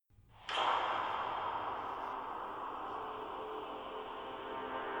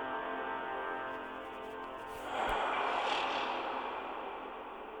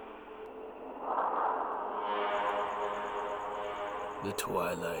the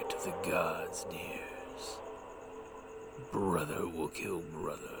twilight of the gods nears, brother will kill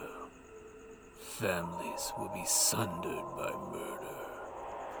brother. Families will be sundered by murder.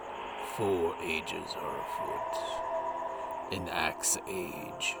 4 ages are afoot. An axe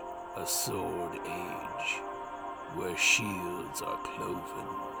age, a sword age, where shields are cloven.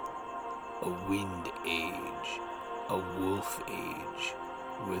 A wind age, a wolf age,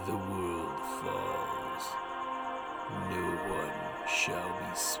 where the world falls. No one shall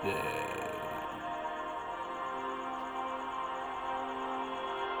be spared.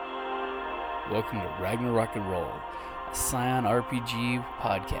 Welcome to Ragnarok and Roll, a Scion RPG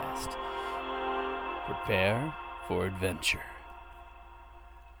podcast. Prepare for adventure.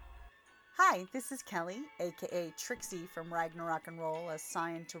 Hi, this is Kelly, aka Trixie from Ragnarok and Roll, a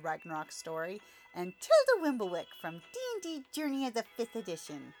Scion to Ragnarok story, and Tilda Wimblewick from D&D Journey of the 5th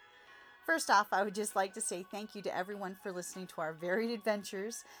Edition. First off, I would just like to say thank you to everyone for listening to our varied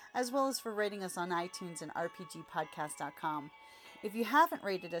adventures, as well as for rating us on iTunes and RPGpodcast.com. If you haven't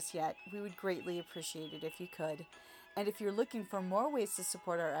rated us yet, we would greatly appreciate it if you could. And if you're looking for more ways to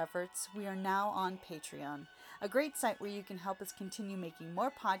support our efforts, we are now on Patreon, a great site where you can help us continue making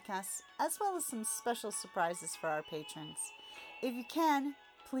more podcasts, as well as some special surprises for our patrons. If you can,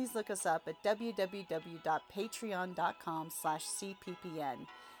 please look us up at www.patreon.com/cppn.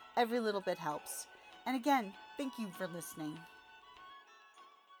 Every little bit helps. And again, thank you for listening.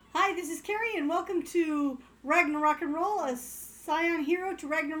 Hi, this is Carrie, and welcome to Ragnarok and Roll, a Scion Hero to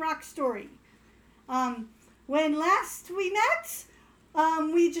Ragnarok story. When last we met,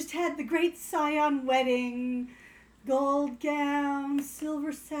 we just had the great Scion wedding, gold gowns,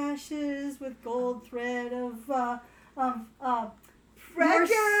 silver sashes with gold thread of Fraggers!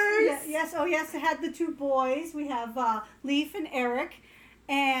 Yes, oh yes, it had the 2 boys. We have Leif and Eric,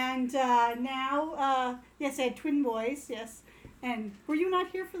 and now, yes, I had twin boys, yes. And were you not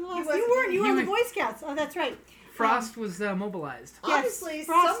here for the last? You weren't. You were on the Boy Scouts. Oh, that's right. Frost was mobilized. Yes, Obviously,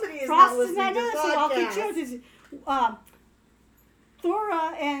 somebody is Frost not listening to the podcast.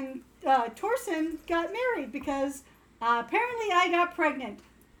 Thora and Torsen got married because apparently I got pregnant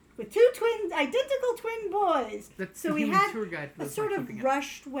with 2 identical twin boys. So we had a sort of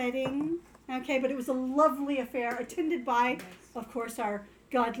rushed wedding. Okay, but it was a lovely affair attended by, of course, our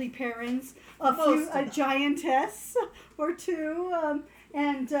godly parents, a giantess or 2,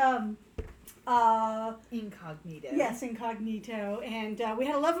 and Incognito. Yes, incognito. And we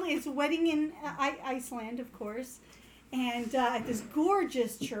had it's a wedding in Iceland, of course, and at this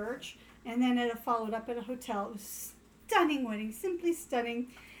gorgeous church, and then it followed up at a hotel. It was stunning wedding, simply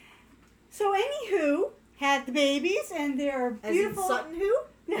stunning. So anywho, had the babies, and they're beautiful. As in Sutton who?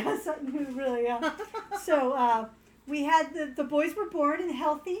 Yeah, Sutton who, really, yeah. So we had the boys were born and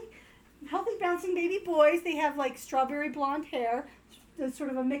healthy bouncing baby boys. They have like strawberry blonde hair. It's sort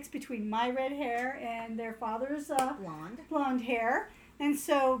of a mix between my red hair and their father's blonde hair. And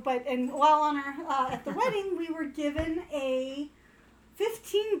so, while on our at the wedding, we were given a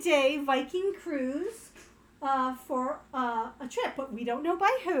 15-day Viking cruise for a trip, but we don't know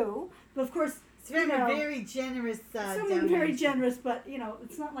by who. But of course, it's very generous. Someone very generous, but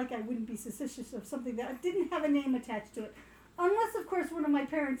it's not like I wouldn't be suspicious of something that didn't have a name attached to it, unless of course one of my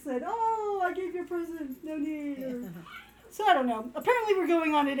parents said, "Oh, I gave you a present, no need." So I don't know. Apparently we're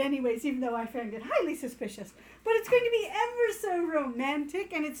going on it anyways, even though I found it highly suspicious. But it's going to be ever so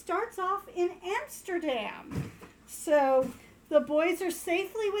romantic, and it starts off in Amsterdam. So the boys are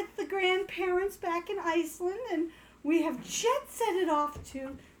safely with the grandparents back in Iceland, and we have jet set it off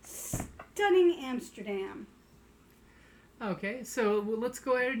to stunning Amsterdam. Okay, so let's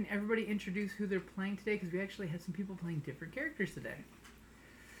go ahead and everybody introduce who they're playing today, because we actually had some people playing different characters today.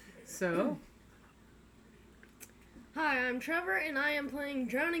 So... Hi, I'm Trevor, and I am playing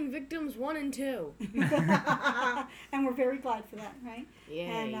Drowning Victims 1 and 2. And we're very glad for that, right? Yay.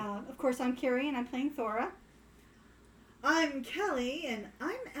 And, of course, I'm Carrie, and I'm playing Thora. I'm Kelly, and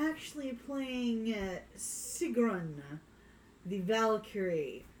I'm actually playing Sigrun, the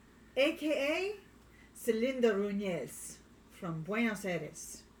Valkyrie, a.k.a. Celinda Ruñez from Buenos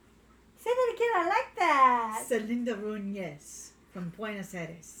Aires. Say that again, I like that. Celinda Ruñez from Buenos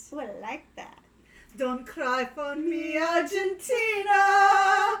Aires. Oh, I like that. Don't cry for me, Argentina!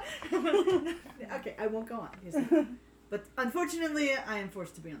 Okay, I won't go on. But unfortunately, I am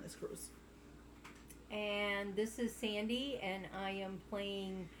forced to be on this cruise. And this is Sandy, and I am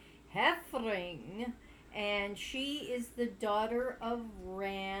playing Heffring, and she is the daughter of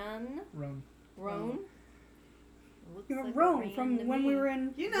Roan. You're like Roan from when we were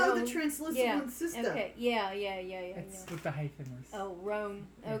in... You know, the translucent sister. Okay, yeah. It's with the hyphen. Oh, Roan.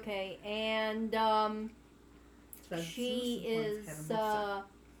 Yeah. Okay, and She is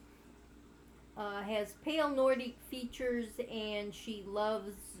has pale Nordic features, and she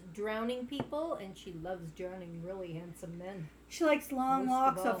loves drowning people, and she loves drowning really handsome men. She likes long Most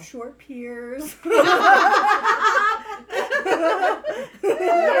walks of all. up short piers.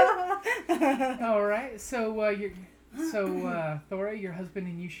 All right. So Thora, your husband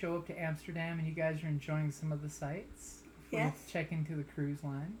and you show up to Amsterdam, and you guys are enjoying some of the sights. Before you Yes. check into the cruise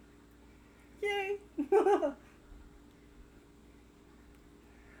line. Yay!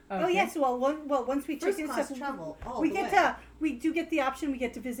 Okay. Oh yes. Well, once we check First in, class stuff, travel. All we the get way. we do get the option. We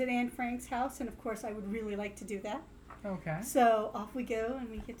get to visit Anne Frank's house, and of course, I would really like to do that. Okay. So off we go, and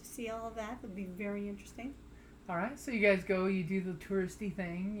we get to see all of that. It'll be very interesting. All right. So you guys go. You do the touristy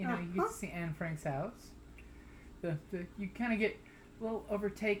thing. You know, you get Uh-huh. to see Anne Frank's house. You kind of get a little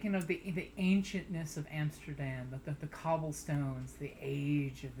overtaken of the ancientness of Amsterdam, the cobblestones, the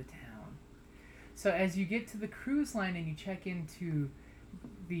age of the town. So as you get to the cruise line and you check into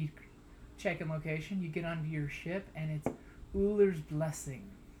the check-in location, you get onto your ship, and it's Uller's Blessing.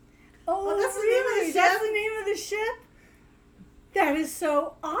 Oh, that's the name of the really? ship? That's the name of the ship? That is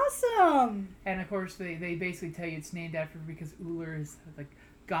so awesome. And of course, they basically tell you it's named after because Uller is the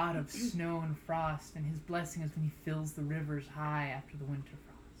god of snow and frost, and his blessing is when he fills the rivers high after the winter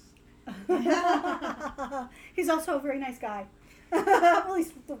frost. He's also a very nice guy. At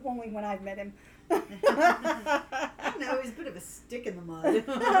least the only one I've met him. I know, he's a bit of a stick in the mud.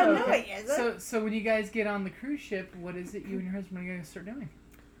 No, he isn't. So when you guys get on the cruise ship, what is it you and your husband are going to start doing?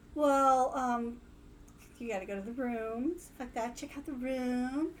 Well, you gotta go to the room, stuff like that. Check out the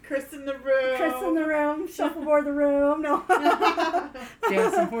room. Chris in the room. Chris in the room. Shuffleboard the room. No.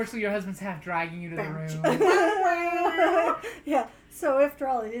 Yes, unfortunately, your husband's half dragging you to the room. Yeah. So after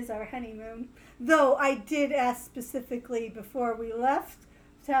all, it is our honeymoon. Though I did ask specifically before we left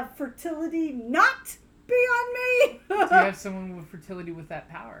to have fertility not be on me. Do you have someone with fertility with that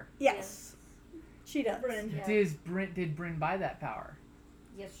power? Yes. She does. Bryn. Yeah. Did Bryn buy that power?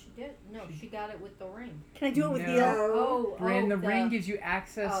 Yes, she did. No, she got it with the ring. Can I do it with No. Neil? Oh, Bryn, the ring gives you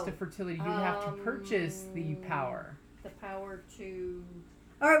access oh, to fertility. You have to purchase the power. The power to.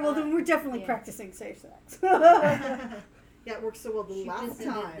 All right. Well, then we're definitely yeah. practicing safe sex. Yeah, it worked so well the She last visited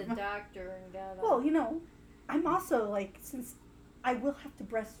the time. doctor and got. Well, you know, I'm also like, since I will have to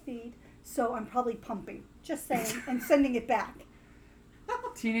breastfeed, so I'm probably pumping. Just saying, and sending it back.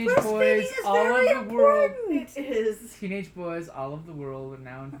 Teenage Breastfeeding boys is all very over the world. important. It is. Teenage boys all over the world are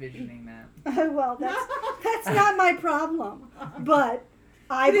now envisioning that. Well, that's not my problem, but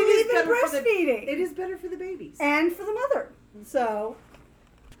I But it is believe in better for the- breastfeeding It is better for the babies. and for the mother. So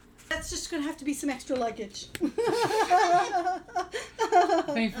that's just gonna have to be some extra luggage.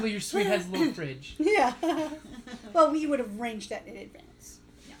 Thankfully, your suite has a little fridge Yeah. Well, we would have arranged that in advance.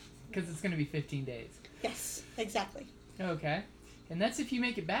 because it's going to be 15 days. Yes, exactly. Okay, and that's if you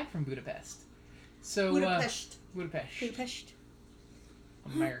make it back from Budapest. So Budapest. Budapest, Budapest.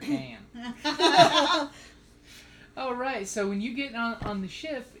 American. All right. So when you get on the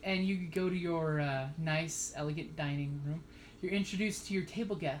ship and you go to your nice, elegant dining room, you're introduced to your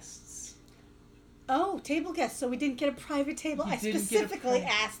table guests. Oh, table guests. So we didn't get a private table. You I didn't get a specifically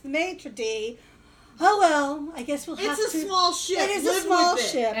private- asked the maitre d'. Oh well, I guess we'll have It's to. a small ship. It is Live a small with it.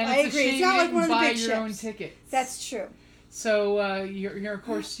 ship. And I it's a agree. shame It's not you like didn't one of the buy big your ships. own tickets. That's true. So you're of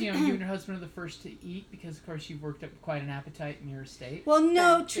course you and your husband are the first to eat because of course you've worked up quite an appetite in your estate. Well,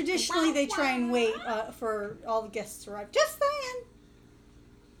 no. Traditionally, they try and wait for all the guests to arrive. Just saying.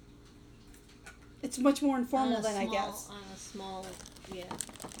 It's much more informal than I guess. On a small, yeah,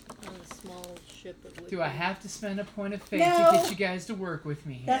 on a small ship it would Do I be. have to spend a point of faith No. to get you guys to work with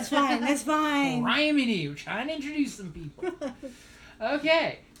me? That's fine. That's fine. Criminy, we're trying to introduce some people.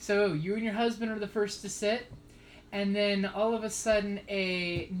 Okay, so you and your husband are the first to sit, and then all of a sudden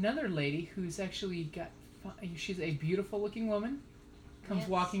another lady who's actually she's a beautiful looking woman comes Yes.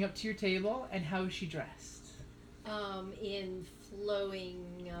 walking up to your table, and how is she dressed? In flowing,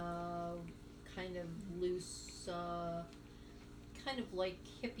 kind of loose, kind of like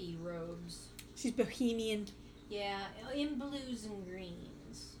hippie robes. She's bohemian. Yeah, in blues and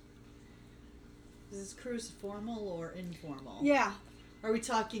greens. Is this cruise formal or informal? Yeah. Are we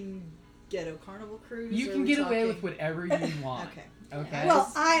talking ghetto carnival cruise? You or can are we get away talking- with whatever you want. Okay. Okay. Well,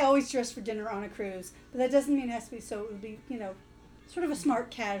 I always dress for dinner on a cruise, but that doesn't mean it has to be so. It would be, sort of a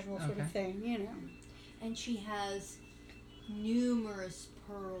smart casual sort Okay. of thing, And she has numerous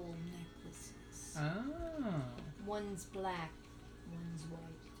pearl necklaces. Oh. One's black, one's white.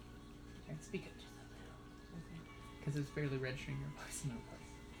 Can't speak up to that now. Because it's barely registering your voice in the place.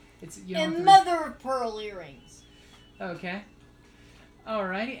 It's And mother of pearl earrings. Okay.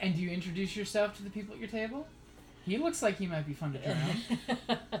 Alrighty, and do you introduce yourself to the people at your table? He looks like he might be fun to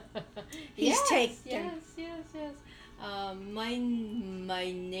drown. He's taken. Yes. My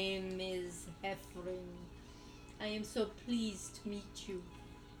name is Heffring. I am so pleased to meet you.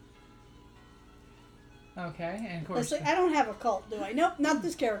 Okay, and of course, Leslie, I don't have a cult, do I? Nope, not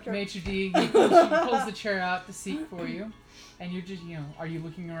this character. Maitre D, he pulls the chair out to seat for you, and you're just, are you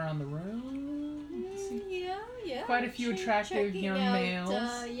looking around the room? to see? Yeah. Quite a few attractive young males.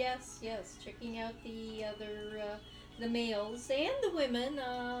 Yes, checking out the other, the males and the women.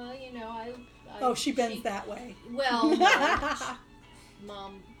 She bends that way. Well, no,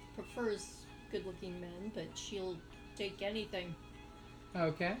 Mom prefers good-looking men, but she'll take anything.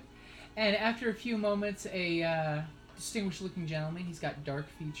 Okay. And after a few moments, a distinguished-looking gentleman, he's got dark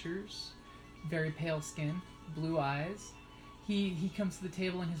features, very pale skin, blue eyes. He comes to the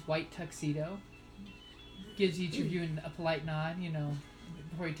table in his white tuxedo, gives each of you a polite nod,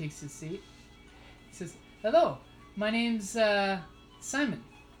 before he takes his seat. He says, "Hello, my name's Simon.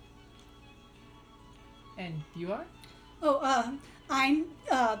 And you are?" I'm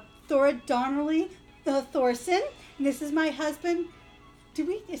Thora Donnelly Thorson. And this is my husband. Did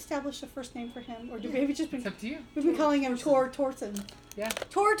we establish a first name for him, or did we just It's up to you. we've been calling him Tor Torson? Yeah.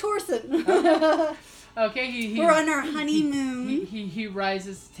 Tor Torson. Okay, We're on our honeymoon. He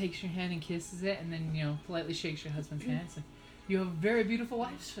rises, takes your hand and kisses it, and then, politely shakes your husband's hand and says, "You have a very beautiful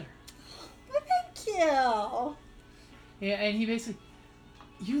wife, sir." Well, thank you. Yeah, and he basically,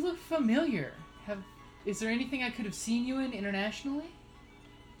 "You look familiar. Is there anything I could have seen you in internationally?"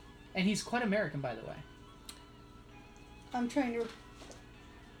 And he's quite American, by the way. I'm trying to...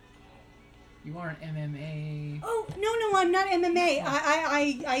 You are an MMA Oh, no, I'm not MMA.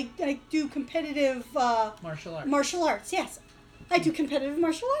 I do competitive martial arts. martial arts, yes. I do competitive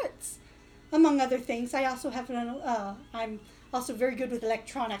martial arts, among other things. I also have I'm also very good with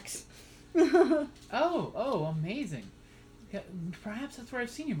electronics. Oh, amazing. Yeah, perhaps that's where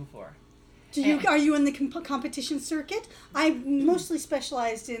I've seen you before. Are you in the competition circuit? I'm mostly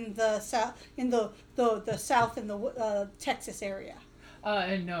specialized in the south, the South and the Texas area.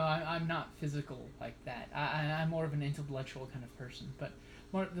 And no, I'm not physical like that. I'm more of an intellectual kind of person. But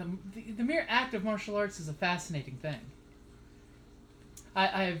the mere act of martial arts is a fascinating thing.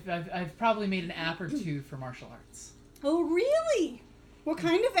 I've probably made an app or two for martial arts. Oh, really? What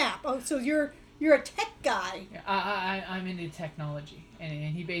kind of app? Oh, so you're a tech guy. Yeah, I'm into technology,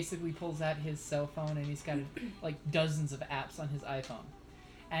 and he basically pulls out his cell phone, and he's got like dozens of apps on his iPhone,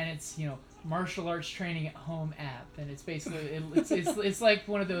 and it's martial arts training at home app, and it's basically it's like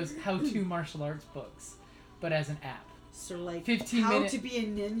one of those how-to martial arts books, but as an app. So like 15 how minute... to be a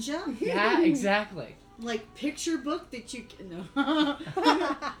ninja? Yeah, exactly. Like picture book that you can... No.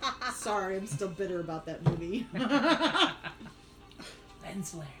 Sorry, I'm still bitter about that movie.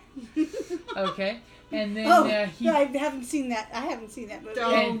 Lens flare. Okay, and then I haven't seen that. I haven't seen that movie.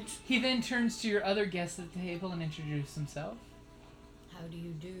 And he then turns to your other guest at the table and introduces himself. How do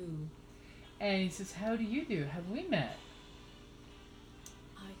you do? And he says, "How do you do? Have we met?"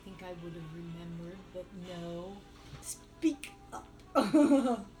 I think I would have remembered, but no. Speak up.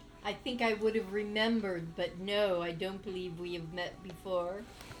 I think I would have remembered, but no, I don't believe we have met before.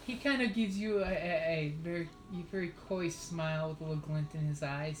 He kind of gives you a very coy smile with a little glint in his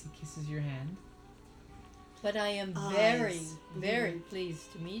eyes. He kisses your hand. But I am Eyes. very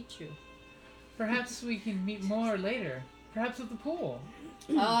pleased to meet you. Perhaps we can meet more later. Perhaps at the pool.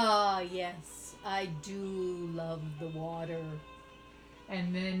 Ah, yes. I do love the water.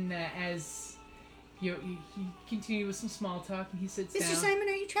 And then as he continued with some small talk, and he sits down. Mr. Simon,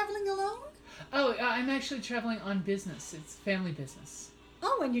 are you traveling alone? Oh, I'm actually traveling on business. It's family business.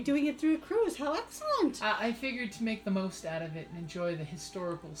 Oh, and you're doing it through a cruise. How excellent. I figured to make the most out of it and enjoy the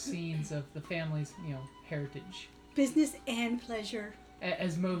historical scenes of the family's, heritage. Business and pleasure.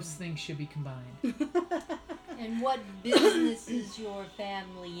 As most things should be combined. And what business is your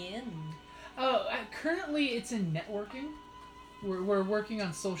family in? Oh, currently it's in networking. We're working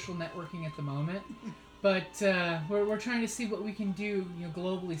on social networking at the moment, but we're trying to see what we can do,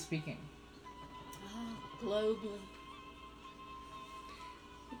 globally speaking. Globally.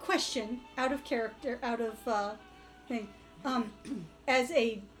 Question, out of character, out of thing. As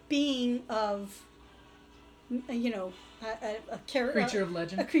a being of, a Creature of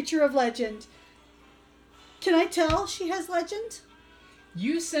legend. a creature of legend. Can I tell she has legend?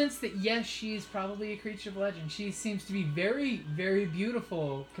 You sense that yes, she is probably a creature of legend. She seems to be very, very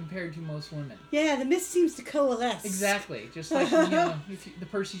beautiful compared to most women. Yeah, the mist seems to coalesce. Exactly, just like the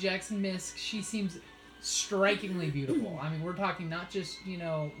Percy Jackson mist. She seems strikingly beautiful. I mean, we're talking not just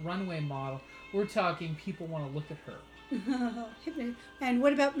runway model. We're talking people want to look at her. And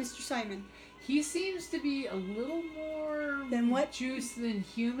what about Mr. Simon? He seems to be a little more Than what? juice than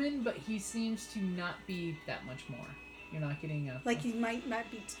human, but he seems to not be that much more. You're not getting a... Like he might not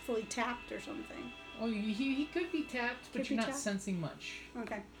be fully tapped or something. Oh, he could be tapped, but Could you're be not tapped? sensing much.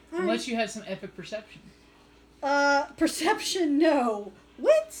 Okay. Unless you have some epic perception. Perception, no.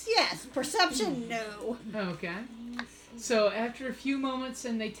 Wits, yes. Perception, no. Okay. So after a few moments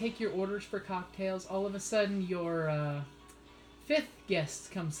and they take your orders for cocktails, all of a sudden your fifth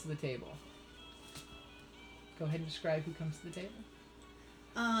guest comes to the table. Go ahead and describe who comes to the table.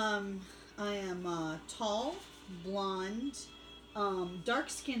 I am tall, blonde, dark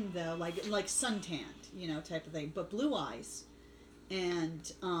skinned though, like suntanned, type of thing, but blue eyes.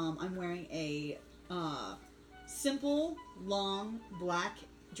 And I'm wearing a simple, long, black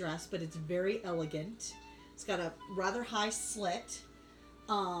dress, but it's very elegant. It's got a rather high slit.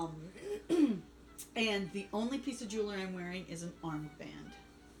 And the only piece of jewelry I'm wearing is an armband.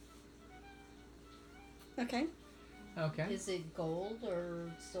 Okay. Okay. Is it gold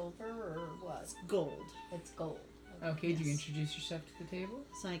or silver or what? It's gold. It's gold. Okay, do you Yes. introduce yourself to the table?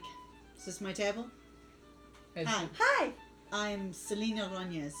 It's like, is this my table? As- Hi, Hi. I'm Selena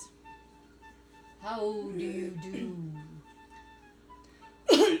Ronez. How do you do?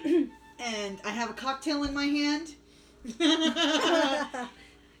 And I have a cocktail in my hand.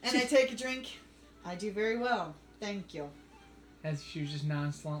 And I take a drink. I do very well. Thank you. As she was just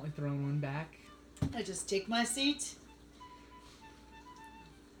nonchalantly throwing one back. I just take my seat.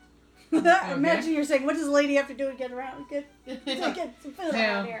 Imagine you're saying, what does the lady have to do to get around? Get some food Now-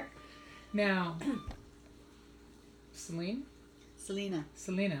 around here. Now, Selena,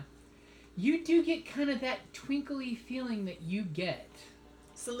 you do get kind of that twinkly feeling that you get.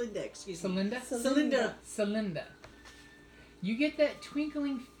 Celinda, excuse me. Celinda? Celinda. Celinda. You get that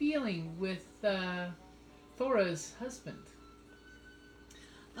twinkling feeling with Thora's husband.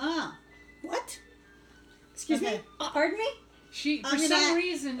 Ah. What? Excuse Okay. me? Pardon me? She, for I'm some gonna-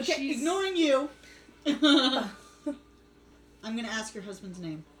 reason, Okay, she's... ignoring you. I'm going to ask your husband's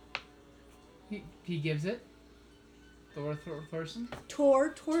name. He gives it. Thorson.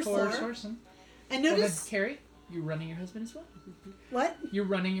 Torso. Thorson. And Well, then, notice... Carrie, you're running your husband as well. What? You're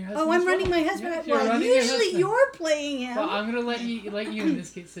running your husband Oh, as I'm well. running my husband. Yeah, you're Well, running your usually husband. you're playing him. Well, I'm gonna let you in this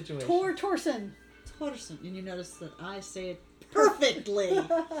case situation. Torson. Torson. And you notice that I say it perfectly. With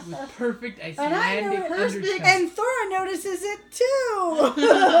perfect And Icelandic I know undertone. And Thora notices it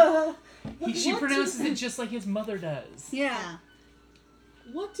too. She What pronounces do- it just like his mother does. Yeah.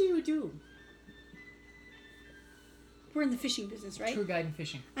 What do you do? We're in the fishing business, right? Tour guide and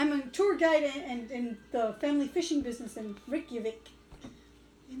fishing. I'm a tour guide and in the family fishing business in Reykjavik.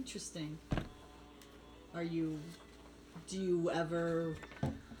 Interesting. Do you ever...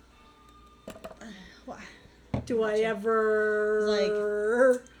 Do I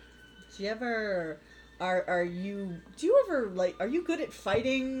ever... Do you ever... Are you good at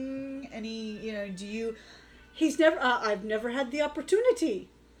fighting any, do you... I've never had the opportunity.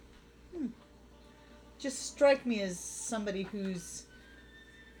 Just strike me as somebody who's,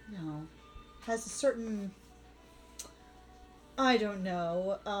 has a certain, I don't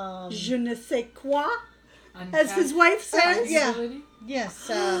know, Je ne sais quoi, Untapped as his wife says. yeah. ability? yes,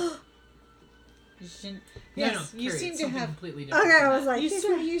 No, yes, no, you Carrie, seem it's to something have, completely different. Okay, than I was that. like,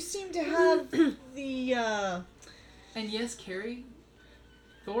 you seem to have the, And yes, Carrie,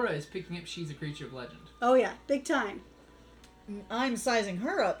 Thora is picking up she's a creature of legend. oh yeah, big time. I'm sizing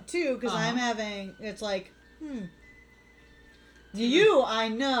her up too, because I'm having, it's like, you, I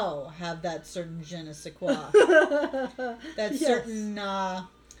know, have that certain je ne sais quoi. That Yes. certain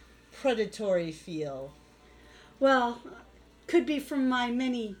predatory feel. Well, could be from my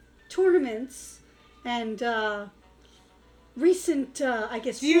many tournaments and recent, I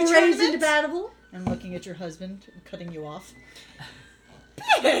guess, Do you forays tournament? into battle. I'm looking at your husband, cutting you off.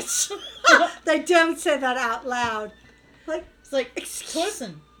 Bitch! They don't say that out loud. Like, It's like,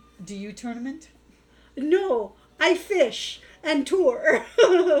 Torsen, do you tournament? no, I fish and tour.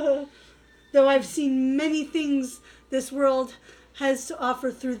 Though I've seen many things this world has to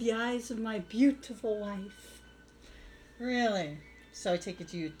offer through the eyes of my beautiful wife. Really? So I take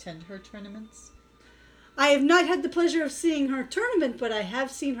it you attend her tournaments? I have not had the pleasure of seeing her tournament, but I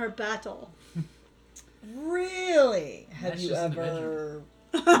have seen her battle. Really? Have That's you just in the ever...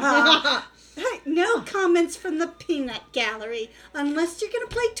 Hey, no comments from the peanut gallery, unless you're going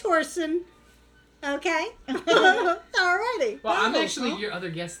to play Torsen. Okay? Alrighty. Well, I'm Oh, actually huh? your other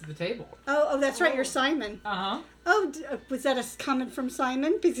guest at the table. Oh, that's right, you're Simon. Uh-huh. Oh, was that a comment from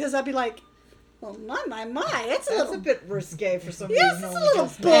Simon? Because I'd be like, well, my, that's a That's little... a bit risque for some Yes, reason. it's a only little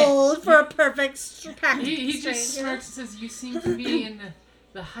just- bold for a perfect package. He just smirks and says, you seem to be in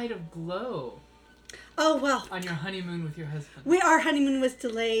the height of glow Oh, well, on your honeymoon with your husband? our honeymoon was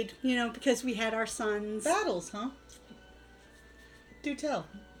delayed, because we had our sons. Battles, huh? Do tell.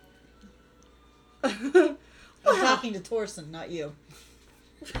 Well. I'm talking to Torsen, not you.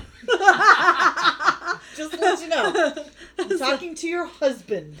 Just to let you know. I'm talking to your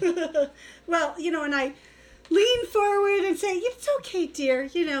husband. Well, and I lean forward and say, "It's okay, dear.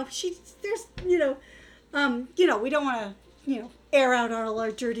 We don't want to, air out all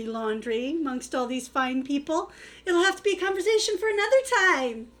our dirty laundry amongst all these fine people. It'll have to be a conversation for another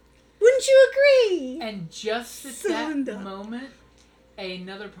time. Wouldn't you agree?" And just at Sanda. that moment,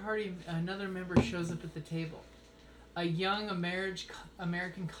 another member shows up at the table. A young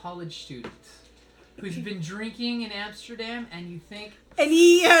American college student who's been drinking in Amsterdam, and you think, And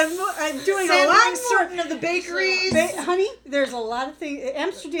he, I'm doing a lot Sampling more. certain of the bakeries. Honey, there's a lot of things.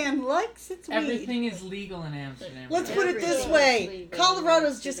 Amsterdam likes its weed. everything is legal in Amsterdam. Let's right? put it this Everything way. is legal.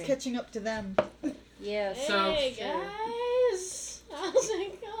 Colorado's Yes, just it is. catching up to them. Yes. So- Hey guys, how's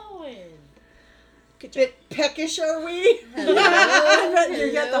it going? Bit peckish, are we? Hello,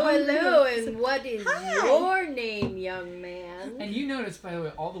 You got the hungry hello, looks. and what is Hi. your name, young man? And you notice, by the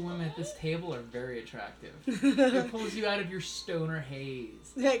way, all the women at this table are very attractive. It pulls you out of your stoner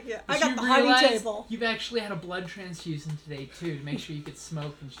haze. Heck yeah. I But got you the honey realize table. You've actually had a blood transfusion today too, to make sure you could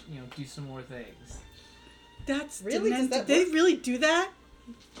smoke and do some more things. That's Really? Does demented. that Did they work? really do that?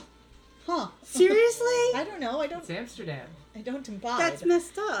 Huh. Seriously? I don't know. It's Amsterdam. I don't imbibe. That's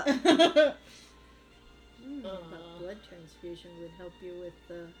messed up. A blood transfusion would help you with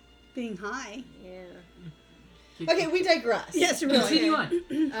Being high. Okay, we digress. Yes, really. Continue on.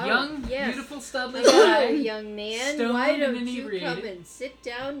 Oh, Young, yes. beautiful, studly Hello, guy. young man. Stoned Why and don't you inebriated. come and sit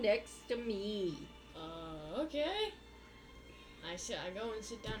down next to me? Okay. I go and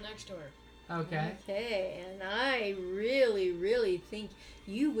sit down next to her. Okay. Okay, and I really, really think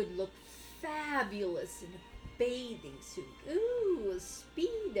you would look fabulous in a bathing suit. Ooh, a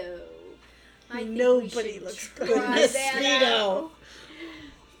Speedo. I think Nobody we should looks try good in a that Speedo. out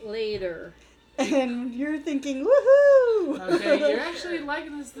later. And you're thinking, woohoo! Okay, you're actually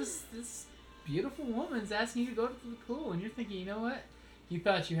liking this beautiful woman's asking you to go to the pool, and you're thinking, you know what? You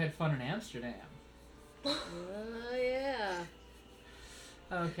thought you had fun in Amsterdam. Oh, yeah.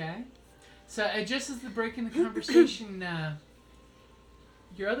 Okay. So just as the break in the conversation,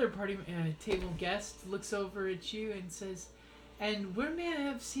 your other party table guest looks over at you and says, "And where may I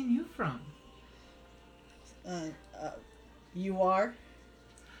have seen you from?" You are?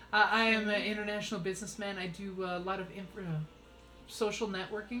 I am an international businessman. I do a lot of social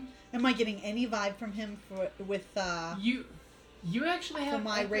networking. Am I getting any vibe from him with You actually have from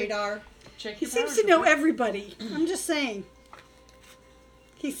my okay, radar? Check He your seems powers to know report. everybody. I'm just saying.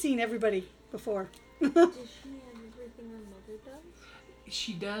 He's seen everybody before. Does she have everything her mother does?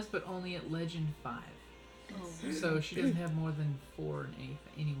 She does, but only at Legend 5. Oh, So she doesn't have more than 4 in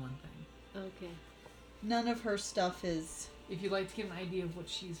any one thing. okay. None of her stuff is. If you'd like to get an idea of what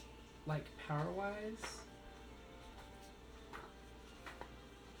she's like power-wise,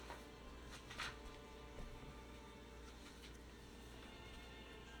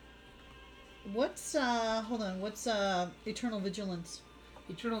 What's hold on, what's Eternal Vigilance?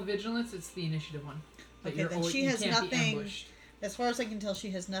 Eternal Vigilance, it's the initiative one. That Okay, then always- she you has can't be nothing- ambushed. As far as I can tell,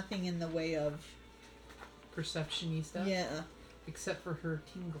 she has nothing in the way of Perception-y stuff. yeah. Except for her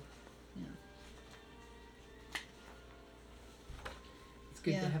tingle. Yeah. It's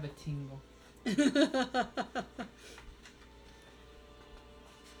good Yeah. to have a tingle.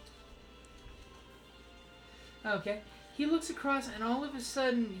 Okay. He looks across, and all of a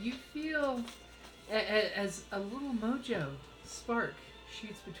sudden, you feel as a little mojo spark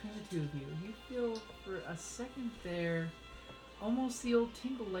shoots between the two of you. You feel for a second there, almost the old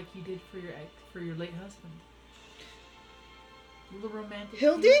tingle like you did for your late husband. A little romantic.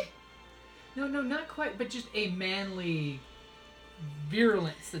 Hildy? feeling. No, not quite, but just a manly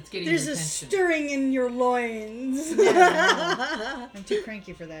virulence that's getting There's your a attention. stirring in your loins. I'm too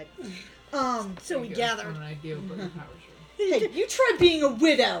cranky for that. So There we you go. gathered. Want an idea of what your powers are. Hey, you try being a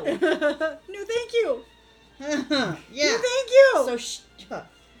widow. No, thank you. Yeah. No, thank you. So it's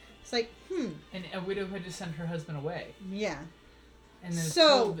like, And a widow had to send her husband away, yeah. and then it's So,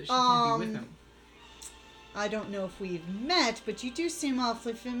 told that she can't be with him. I don't know if we've met, but you do seem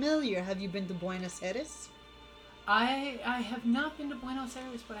awfully familiar. Have you been to Buenos Aires? I have not been to Buenos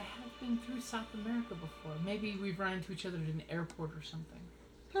Aires, but I have been through South America before. Maybe we've run into each other at an airport or something.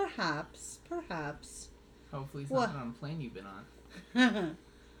 Perhaps. Hopefully it's What? not on a plane you've been on.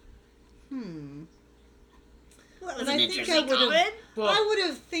 Well, And I think I would have. Well,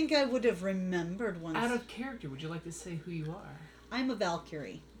 I would have remembered once. out of character, would you like to say who you are? I'm a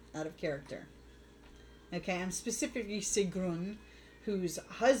Valkyrie out of character. Okay, I'm specifically Sigrun, whose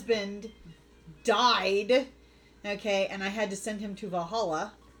husband died. Okay, and I had to send him to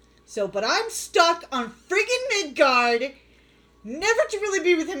Valhalla. So, but I'm stuck on friggin' Midgard, never to really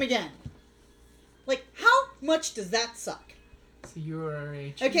be with him again. Like, how much does that suck? So you are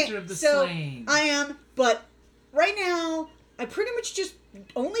a Okay, chooser of the so slain. I am, but right now, I pretty much just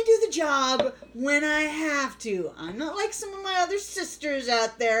only do the job when I have to. I'm not like some of my other sisters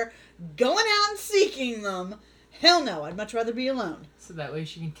out there going out and seeking them. Hell no, I'd much rather be alone. So that way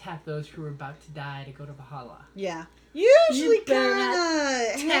she can tap those who are about to die to go to Valhalla. Yeah. Usually You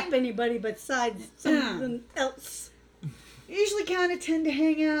better kind Tap of anybody besides someone else. usually kind of tend to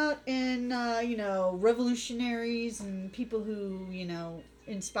hang out in, revolutionaries and people who,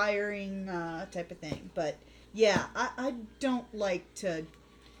 inspiring type of thing. But, yeah, I don't like to...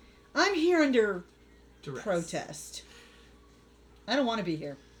 I'm here under Duress. protest. I don't want to be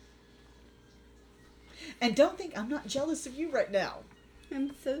here. And don't think I'm not jealous of you right now.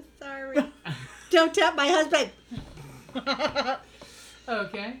 I'm so sorry. Don't tap my husband.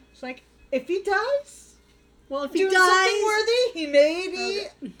 Okay. It's like, if he dies, Well, if he doing dies, something worthy, he may be...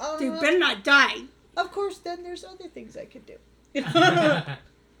 dude, better not die. Of course, then there's other things I could do.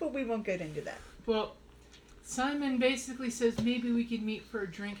 But we won't get into that. Well, Simon basically says maybe we could meet for a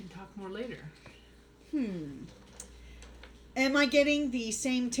drink and talk more later. Am I getting the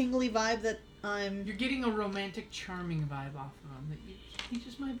same tingly vibe that I'm... You're getting a romantic, charming vibe off of him that he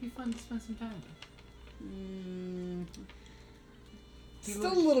just might be fun to spend some time with. He Still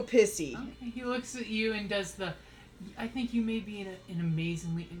a looks- little pissy. Okay. He looks at you and does the... I think you may be an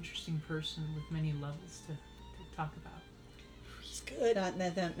amazingly interesting person with many levels to talk about. It's good. Not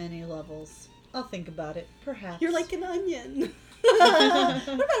that many levels. I'll think about it. Perhaps. You're like an onion. What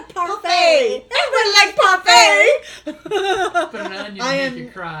about parfait? parfait? Everybody likes parfait. But an onion I make am- you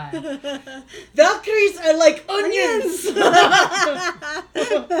cry. Valkyries are like onions!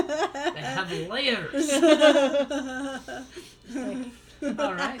 They have layers.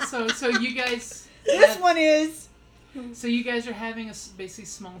 All right, so you guys... This one is... So you guys are having basically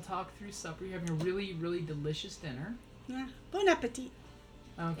small talk through supper. You're having a really, really delicious dinner. Yeah. Bon appetit.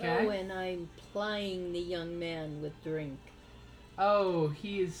 Okay. Oh, and I'm plying the young man with drink. Oh,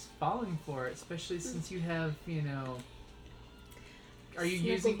 he is falling for it, especially since you have, Are you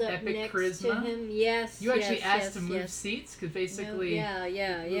using Snuggled up epic next charisma? To him. Yes. You actually yes, asked yes, to move yes. seats because No, basically yeah.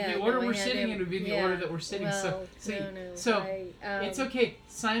 the order no, I we're had sitting him- in would be the yeah. order that we're sitting. Well, So I, it's okay.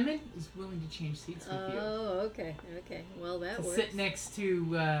 Simon is willing to change seats with you. Oh, okay. Well, that To works. sit next to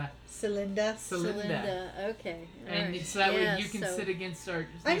Celinda. Celinda. Okay. And alright. so that way Yeah, you can so- sit against our...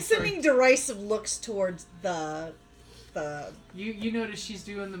 I'm sorry. sending derisive looks towards the... You notice she's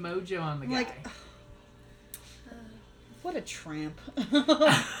doing the mojo on the guy. Like, what a tramp.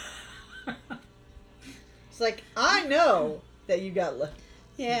 It's like, I know that you got...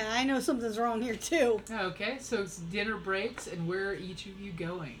 Yeah, I know something's wrong here too. Okay, so it's dinner breaks, and where are each of you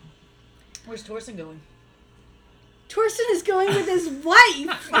going? Where's Torsen going? Torsten is going with his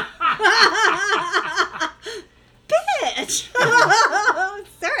wife. Bitch.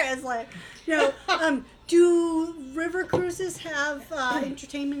 Seriously. Do river cruises have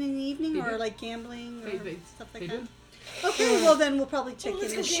entertainment in the evening, They or do. like gambling or They stuff like they that? do. Okay, well then we'll probably check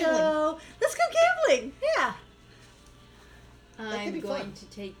let's in go the gambling. show. Let's go gambling. Yeah. could I'm be going fun. to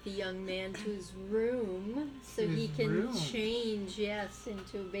take the young man to his room so To he his can room. change,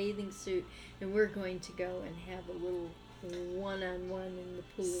 into a bathing suit, and we're going to go and have a little one-on-one in the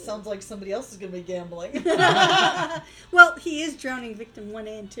pool. Sounds like somebody else is going to be gambling. Well, he is drowning victim 1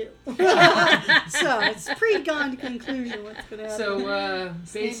 and 2. So it's pre-gone conclusion what's going to happen. So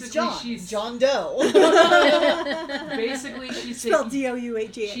Name's basically, John. she's John Doe. basically she's Spelled taking,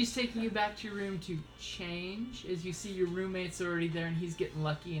 D-O-U-H-E. she's taking you back to your room to change. As you see, your roommate's already there, and he's getting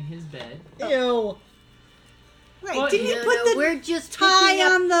lucky in his bed. Ew. Right, Well, didn't no, you put the we're just tie picking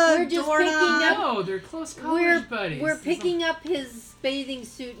up, on the we're just doorknob? picking up No, they're close college buddies. We're There's picking up his bathing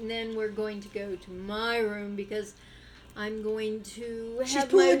suit, and then we're going to go to my room because I'm going to She's have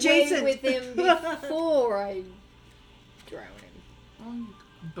pool my way adjacent. with him before I drown him.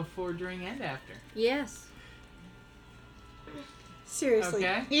 Before, during, and after. Yes. Seriously.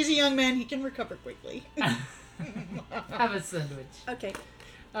 Okay. He's a young man. He can recover quickly. Have a sandwich. Okay.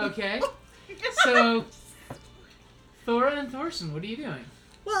 Okay. So, Thora and Thorson, what are you doing?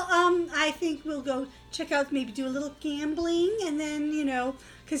 Well, I think we'll go check out, maybe do a little gambling, and then,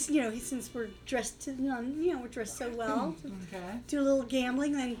 because, since we're dressed we're dressed so well, Okay. do a little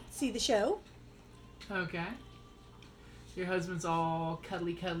gambling, then see the show. Okay. Your husband's all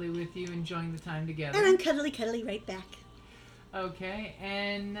cuddly with you, enjoying the time together. And I'm cuddly right back. Okay,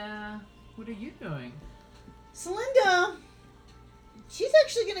 and what are you doing? Celinda, she's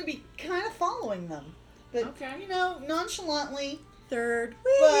actually going to be kind of following them. But, Okay. you know, nonchalantly, Third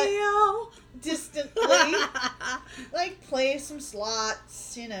But- wheel. distantly, like play some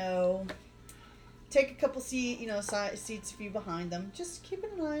slots, you know. Take a couple seats a few behind them. Just keeping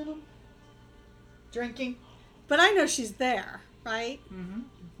an eye on them. Drinking. But I know she's there, right? Mm-hmm.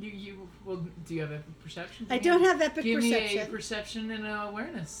 Well, do you have epic perception? I don't have epic Give me a perception. perception and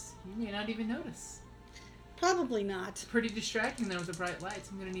awareness. You may not even notice. Probably not. It's pretty distracting there with the bright lights.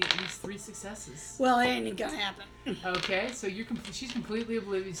 I'm gonna need at least 3 successes. Well, it ain't gonna happen. Okay, so she's completely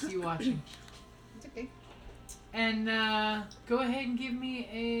oblivious to you watching. It's okay. And go ahead and give me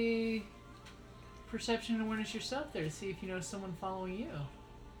a perception and awareness yourself there to see if you notice someone following you.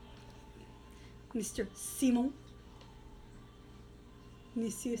 Mr. Simon.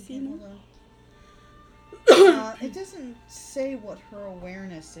 Monsieur Simon. Hold on. It doesn't say what her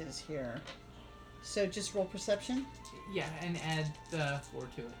awareness is here. So just roll perception. Yeah, and add 4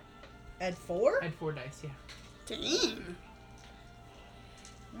 to it. Add 4? Add 4 dice, yeah. Dang.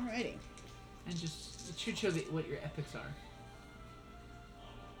 Alrighty. And just, it should show what your epics are.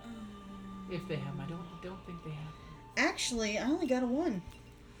 If they have them. I don't think they have them. Actually, I only got a 1.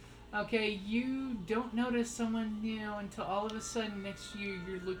 Okay, you don't notice someone, until all of a sudden next to you,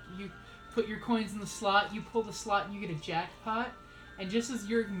 you put your coins in the slot, you pull the slot, and you get a jackpot. And just as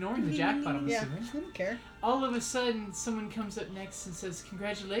you're ignoring the jackpot, I'm Yeah, assuming, I don't care. all of a sudden someone comes up next and says,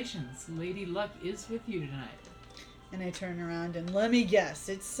 "Congratulations, Lady Luck is with you tonight." And I turn around and let me guess,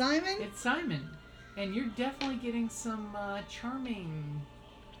 it's Simon? It's Simon, and you're definitely getting some charming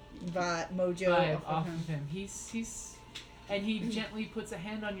Mojo vibe off off of of him. And he gently puts a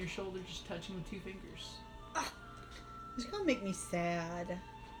hand on your shoulder, just touching with 2 fingers. It's gonna make me sad.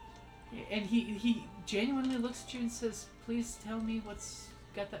 And he genuinely looks at you and says, "Please tell me what's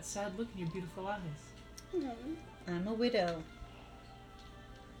got that sad look in your beautiful eyes." I'm a widow.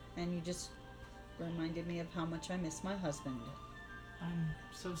 And you just reminded me of how much I miss my husband. I'm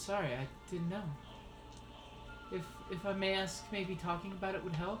so sorry, I didn't know. If I may ask, maybe talking about it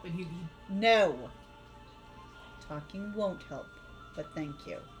would help? And he No. Talking won't help, but thank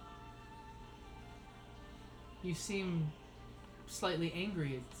you. you seem slightly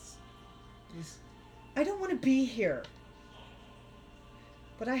angry. I don't want to be here.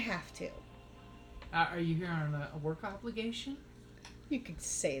 But I have to. Are you here on a work obligation? You could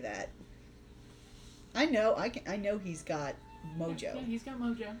say that. I know. I know he's got mojo. Yeah, he's got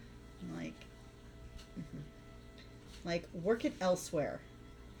mojo. Like work it elsewhere.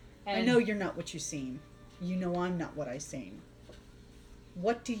 I And know you're not what you seem. You know I'm not what I seem.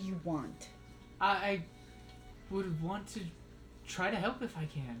 What do you want? I would want to try to help if I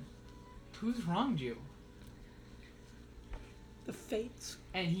can. Who's wronged you? The fates.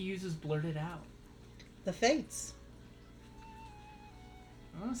 And he uses blurted out. The fates.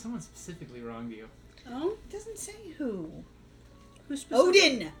 Oh, someone specifically wronged you. Oh? It doesn't say who. Who's specific?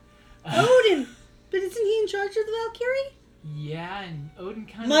 Odin! Odin! But isn't he in charge of the Valkyrie? Yeah, and Odin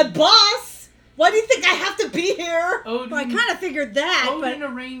kind My of... boss! Why do you think I have to be here? Odin, Well, I kind of figured that, Odin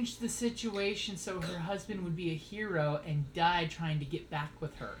but... arranged the situation so her husband would be a hero and die trying to get back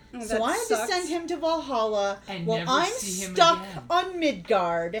with her. Oh, So that I had to sucks. send him to Valhalla And while never I'm see him stuck again. on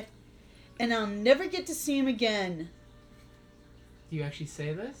Midgard. And I'll never get to see him again. Do you actually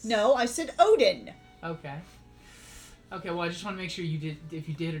say this? No, I said Odin. Okay. Okay, well, I just want to make sure you did, if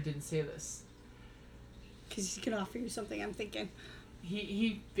you did or didn't say this. Because he can offer you something, I'm thinking.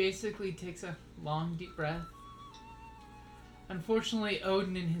 He basically takes a long, deep breath. Unfortunately,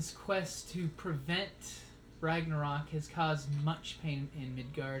 Odin, in his quest to prevent Ragnarok, has caused much pain in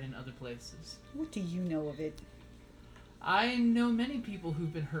Midgard and other places. What do you know of it? I know many people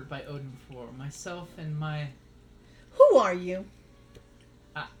who've been hurt by Odin before. Myself and Who are you?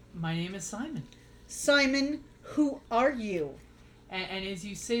 my name is Simon. Simon, who are you? And as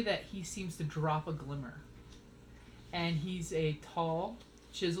you say that, he seems to drop a glimmer. And he's a tall,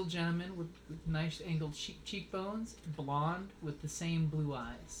 chiseled gentleman with nice angled cheekbones, blonde, with the same blue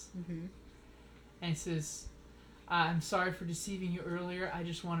eyes. Mm-hmm. And he says, "I'm sorry for deceiving you earlier. I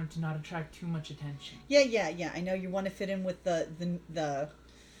just wanted to not attract too much attention." Yeah. I know you want to fit in with the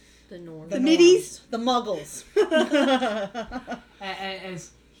North. the middies? norms, the muggles.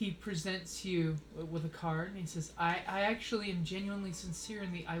 As he presents you with a card, and he says, I actually am genuinely sincere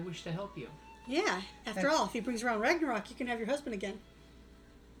in the I wish to help you. Yeah, after all, if he brings around Ragnarok, you can have your husband again.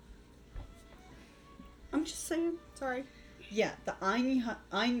 I'm just saying. Sorry. Yeah, the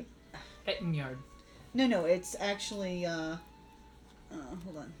Ein. Ettinyard. No, it's actually hold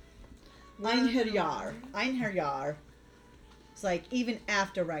on. Einherjar. It's like, even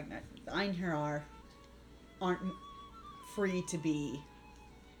after Ragnarok, the Einherjar aren't free to be.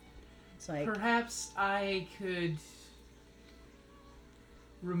 It's like, Perhaps I could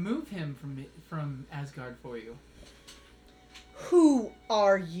remove him from Asgard for you. who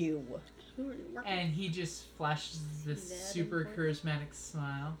are you? And he just flashes this That super charismatic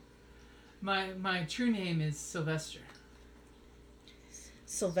smile. My true name is Sylvester.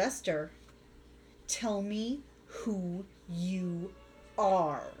 Sylvester, tell me who you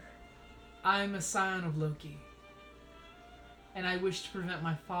are. I'm a scion of Loki. And I wish to prevent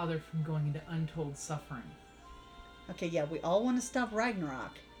my father from going into untold suffering. Okay, yeah, we all want to stop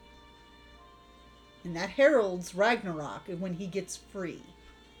Ragnarok. And that heralds Ragnarok when he gets free.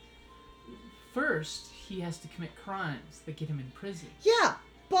 First, he has to commit crimes that get him in prison. Yeah,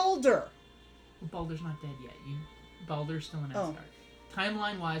 Balder. Well, Baldur's not dead yet. Baldur's still in Oh. Asgard.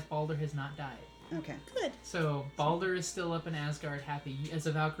 Timeline-wise, Baldur has not died. Okay, good. So Baldur is still up in Asgard, happy. As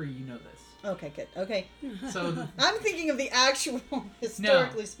a Valkyrie, you know this. Okay, good. Okay. So I'm thinking of the actual,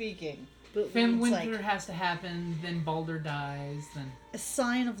 historically speaking. Fimwinter like- has to happen, then Baldur dies, then... A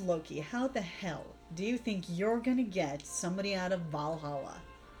scion of Loki, how the hell do you think you're gonna get somebody out of Valhalla?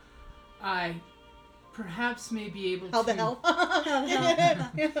 I perhaps may be able to... How the hell?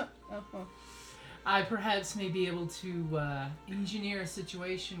 I perhaps may be able to engineer a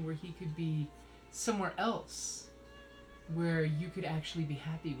situation where he could be somewhere else, where you could actually be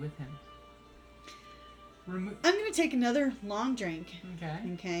happy with him. I'm gonna take another long drink. Okay.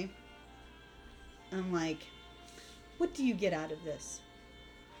 Okay. I'm like, what do you get out of this?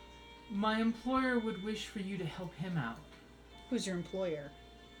 My employer would wish for you to help him out. Who's your employer?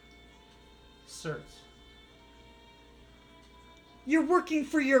 Cert. You're working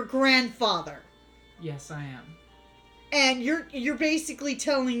for your grandfather. Yes, I am. And you're basically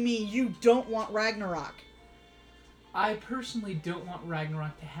telling me you don't want Ragnarok. I personally don't want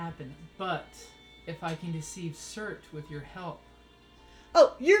Ragnarok to happen, but if I can deceive Cert with your help...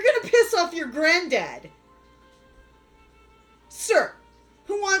 Oh, you're gonna piss off your granddad. Sir,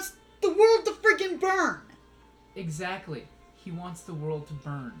 who wants the world to friggin' burn? Exactly. He wants the world to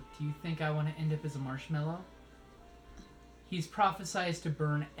burn. Do you think I want to end up as a marshmallow? He's prophesized to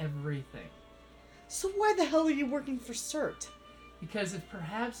burn everything. So why the hell are you working for Cert? Because if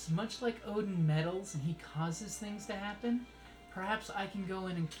perhaps, much like Odin meddles and he causes things to happen, perhaps I can go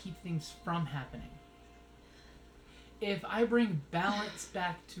in and keep things from happening. If I bring balance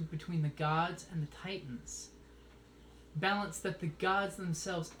back to between the gods and the Titans, balance that the gods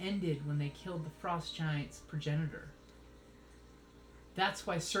themselves ended when they killed the Frost Giant's progenitor. That's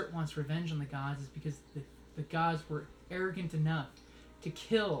why Cert wants revenge on the gods, is because the gods were arrogant enough to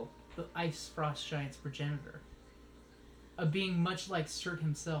kill the Ice Frost Giant's progenitor. A being much like Cert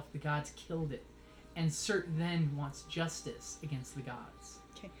himself, the gods killed it. And Cert then wants justice against the gods.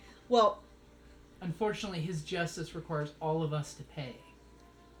 Okay. Well, Unfortunately, his justice requires all of us to pay.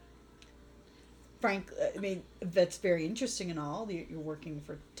 Frank, I mean, that's very interesting and all. You're working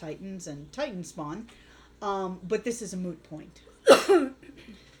for Titans and Titan spawn. But this is a moot point.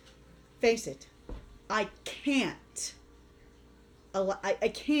 Face it. I can't.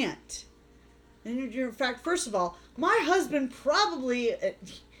 I can't. And in fact, first of all, my husband probably,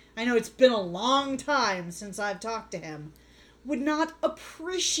 I know it's been a long time since I've talked to him, would not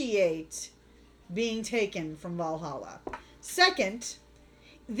appreciate being taken from Valhalla. Second,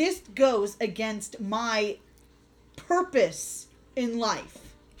 this goes against my purpose in life.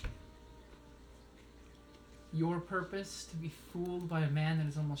 Your purpose to be fooled by a man that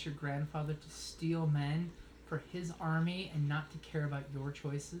is almost your grandfather, to steal men for his army and not to care about your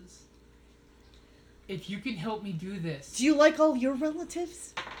choices? If you can help me do this... Do you like all your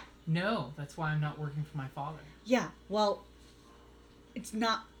relatives? No, that's why I'm not working for my father. Yeah, well, it's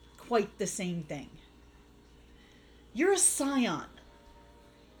not quite the same thing. You're a scion.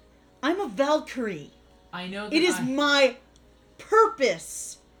 I'm a Valkyrie. I know that It is my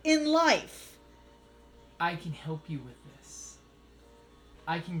purpose in life. I can help you with this.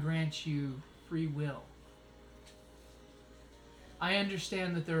 I can grant you free will. I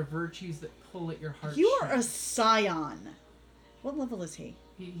understand that there are virtues that pull at your heart. You are a scion. What level is he?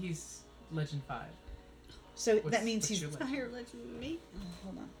 He's Legend 5. So What's- that means what's he's... your legend? Higher legend than me. Oh,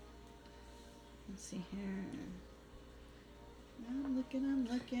 hold on. Let's see here. I'm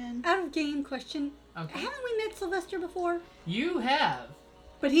looking. Out of game question. Okay. Haven't we met Sylvester before? You have.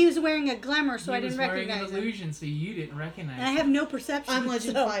 But he was wearing a glamour, so he I didn't was wearing recognize an him. illusion, so you didn't recognize And I him. have no perception. I'm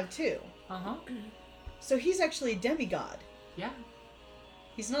Legend so- 5 too. Uh-huh. So he's actually a demigod. Yeah.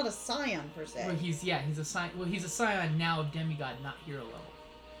 He's not a scion per se. Well, he's a scion. Well, he's a scion now of demigod, not hero level.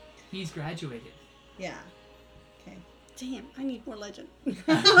 He's graduated. Yeah. Okay. Damn, I need more legend.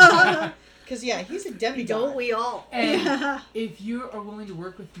 Because, yeah, he's a demigod. Don't we all? And if you are willing to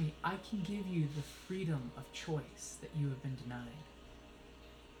work with me, I can give you the freedom of choice that you have been denied.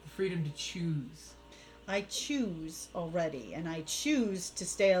 The freedom to choose. I choose already, and I choose to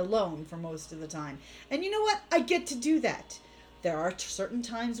stay alone for most of the time. And you know what? I get to do that. There are certain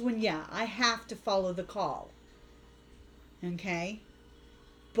times when, yeah, I have to follow the call. Okay?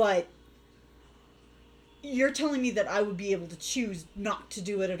 But you're telling me that I would be able to choose not to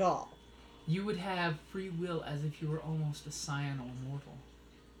do it at all. You would have free will as if you were almost a scion or mortal.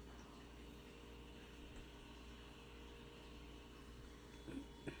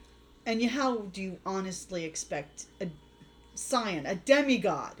 And how do you honestly expect a scion, a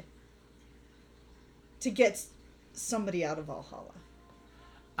demigod, to get somebody out of Valhalla?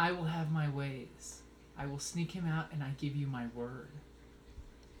 I will have my ways. I will sneak him out, and I give you my word.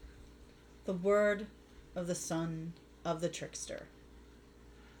 The word of the son of the trickster.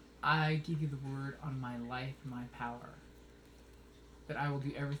 I give you the word on my life and my power. That I will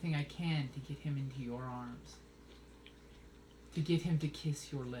do everything I can to get him into your arms. To get him to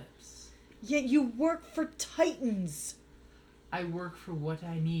kiss your lips. Yet you work for Titans. I work for what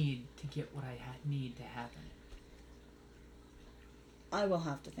I need to get what I need to happen. I will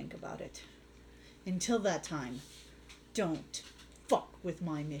have to think about it. Until that time, don't fuck with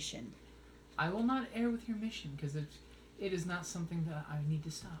my mission. I will not err with your mission, because it is not something that I need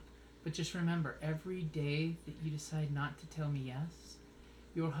to stop. But just remember, every day that you decide not to tell me yes,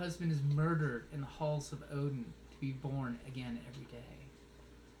 your husband is murdered in the halls of Odin to be born again every day.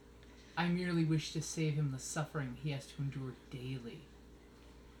 I merely wish to save him the suffering he has to endure daily.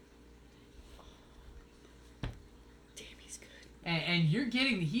 Damn, he's good. And you're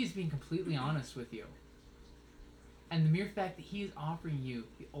getting that he is being completely honest with you. And the mere fact that he is offering you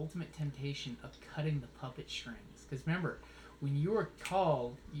the ultimate temptation of cutting the puppet strings. Because remember, when you are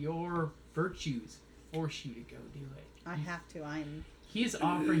called, your virtues force you to go do it. I have to. He is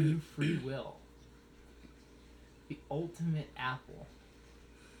offering you free will. The ultimate apple.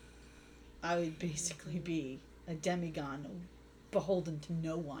 I would basically be a demigod, beholden to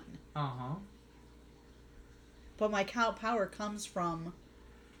no one. Uh-huh. But my power comes from...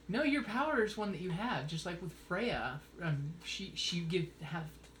 No, your power is one that you have. Just like with Freya, she have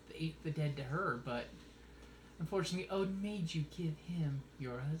the dead to her, but unfortunately Odin made you give him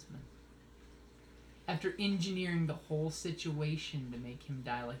your husband. After engineering the whole situation to make him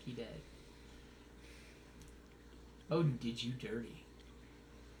die like he did. Odin did you dirty.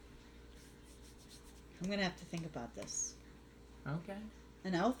 I'm going to have to think about this. Okay.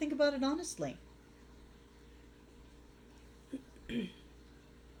 And I'll think about it honestly.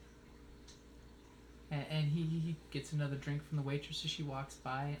 And he gets another drink from the waitress as she walks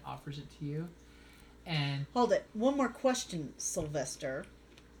by and offers it to you. And Hold it. One more question, Sylvester.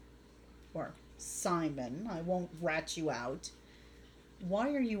 Or Simon. I won't rat you out.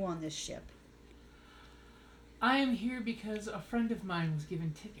 Why are you on this ship? I am here because a friend of mine was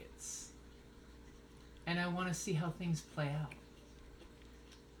given tickets. And I want to see how things play out.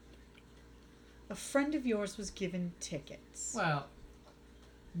 A friend of yours was given tickets. Well,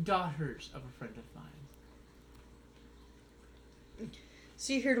 daughters of a friend of mine.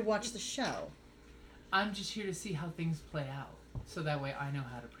 So you're here to watch the show? I'm just here to see how things play out. So that way I know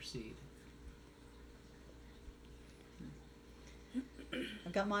how to proceed.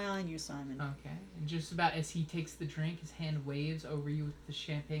 I've got my eye on you, Simon. Okay. And just about as he takes the drink, his hand waves over you with the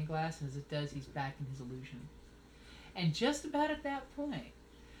champagne glass, and as it does, he's back in his illusion. And just about at that point,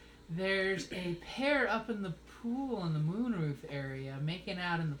 there's a pair up in the pool in the moonroof area making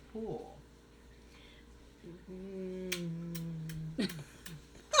out in the pool.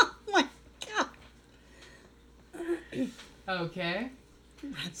 Oh my god! Okay.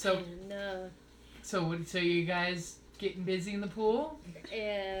 So you guys getting busy in the pool?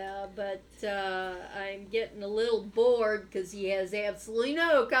 Yeah, but I'm getting a little bored because he has absolutely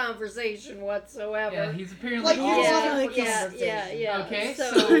no conversation whatsoever. Yeah, he's apparently Like, all... Yeah. Okay,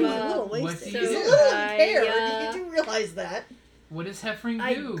 So, so I'm a little what wasted. do He's you a do? little impaired. You do realize that. What does Heffring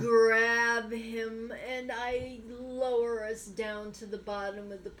I do? grab him and I lower us down to the bottom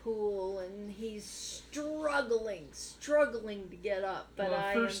of the pool, and he's struggling to get up. But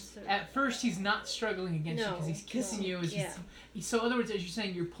Well, at first he's not struggling against you No, because he's kissing you. As yeah. So in other words, as you're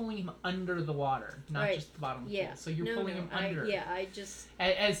saying, you're pulling him under the water, not Right. just the bottom of the Yeah. pool. So you're pulling him under. I just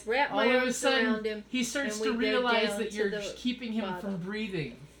As wrap all my of a arms sudden, around him, he starts and to we go realize down that to you're the keeping him from bottom.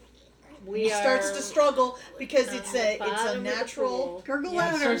 breathing. we He starts are to struggle because on it's the a bottom of the natural. pool. Gurgle Yeah,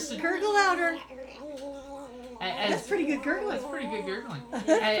 it louder. starts to- Gurgle louder. That's pretty good gurgling. That's pretty good gurgling.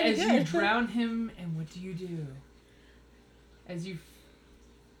 pretty As you good. drown him, and what do you do? As you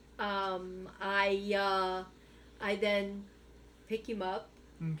I then pick him up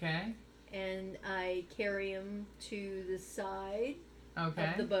okay, and I carry him to the side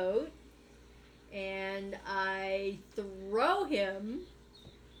okay, of the boat, and I throw him,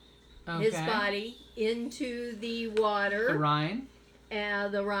 his okay. body, into the water, The Rhine.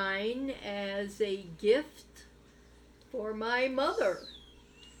 the Rhine, as a gift for my mother.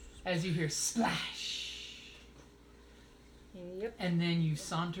 As you hear splash. Yep. And then you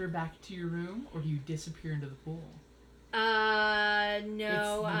saunter back to your room, or do you disappear into the pool?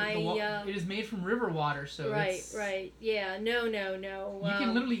 No, It is made from river water, so right, it's... right, yeah, no. You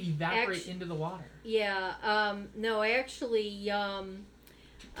can literally evaporate into the water. Yeah, no, actually,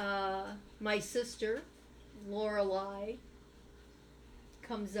 my sister, Lorelei,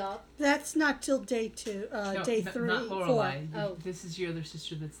 comes up. That's not till day 2, No, day not 3, Lorelei. 4. Oh. This is your other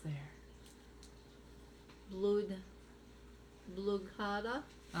sister that's there. Blughada.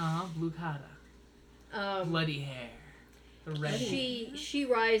 Blughada. Bloody hair. The red hair. She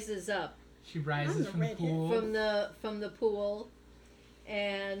rises up She rises the from the redhead. pool. from the pool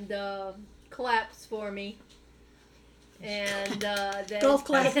and claps for me. And then Golf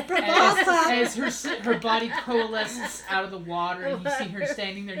clap. Golf As, clap. as her body coalesces out of the water, and you see her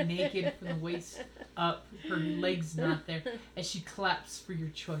standing there naked from the waist up, her legs not there, as she claps for your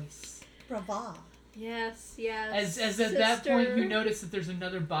choice. Brava. Yes. As at that point you notice that there's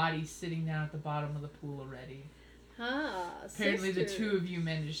another body sitting down at the bottom of the pool already. Apparently the two of you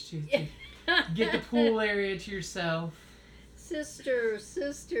managed to get the pool area to yourself. Sister,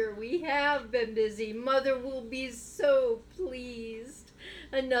 we have been busy. Mother will be so pleased.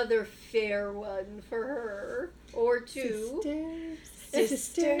 Another fair one for her. Or two.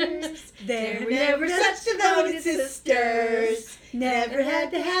 Sisters. There were never such devoted sisters. Never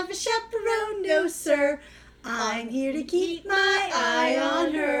had to have a chaperone, no sir. I'm here to keep my eye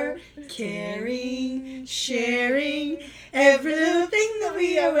on her. Caring, sharing, every little thing that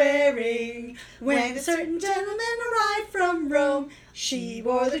we are wearing. When a certain gentleman arrived from Rome, she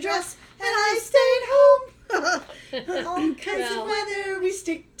wore the dress and I stayed home. All kinds of weather, we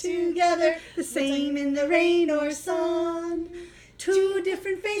stick together. The same in the rain or sun. Two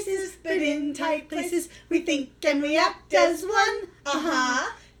different faces, but in tight places. We think and we act as one.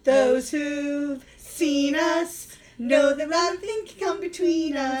 Those who've seen us know that nothing can come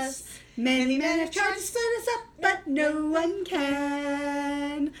between us. Many men have tried to split us up, but no one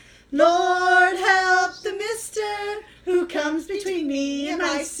can. Lord help the mister who comes between me and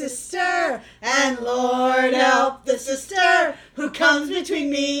my sister. And Lord help the sister who comes between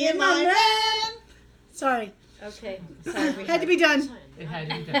me and my man. Sorry. Okay. Sorry, we Had to be done. It had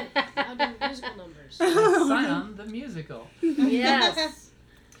to be done. Now do musical numbers. Scion the musical. Yes.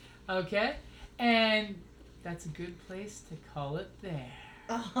 Okay, and that's a good place to call it there.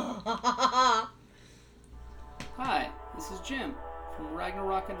 Hi, this is Jim from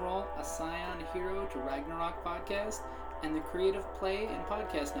Ragnarok and Roll, a Scion Hero to Ragnarok podcast, and the Creative Play and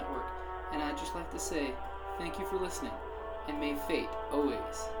Podcast Network. And I'd just like to say thank you for listening, and may fate always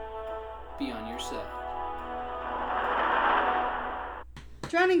be on your side.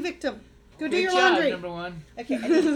 Drowning victim. Go do Good your job, laundry. number one. Okay.